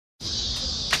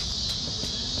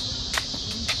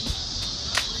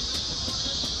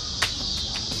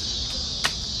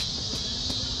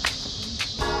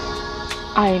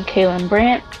I am Kaylin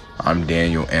Brandt. I'm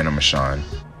Daniel Anamashon.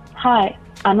 Hi,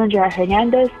 I'm Andrea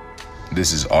Hernandez.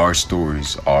 This is Our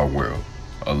Stories, Our World,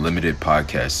 a limited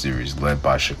podcast series led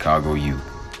by Chicago youth.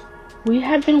 We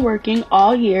have been working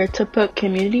all year to put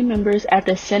community members at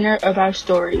the center of our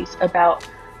stories about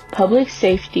public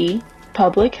safety,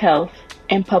 public health,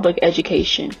 and public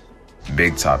education.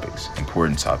 Big topics,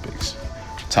 important topics.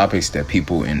 Topics that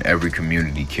people in every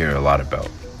community care a lot about.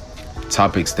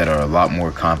 Topics that are a lot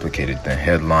more complicated than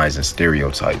headlines and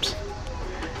stereotypes.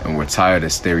 And we're tired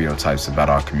of stereotypes about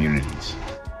our communities.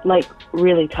 Like,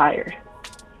 really tired.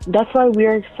 That's why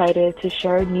we're excited to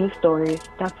share new stories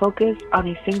that focus on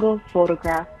a single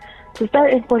photograph to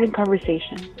start important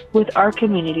conversations with our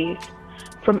communities,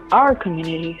 from our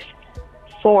communities,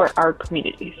 for our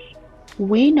communities.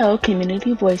 We know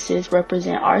community voices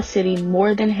represent our city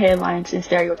more than headlines and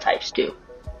stereotypes do.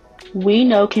 We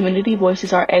know community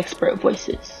voices are expert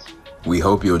voices. We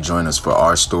hope you'll join us for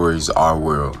Our Stories, Our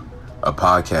World, a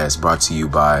podcast brought to you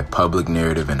by Public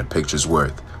Narrative and A Picture's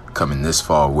Worth, coming this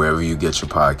fall wherever you get your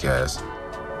podcasts.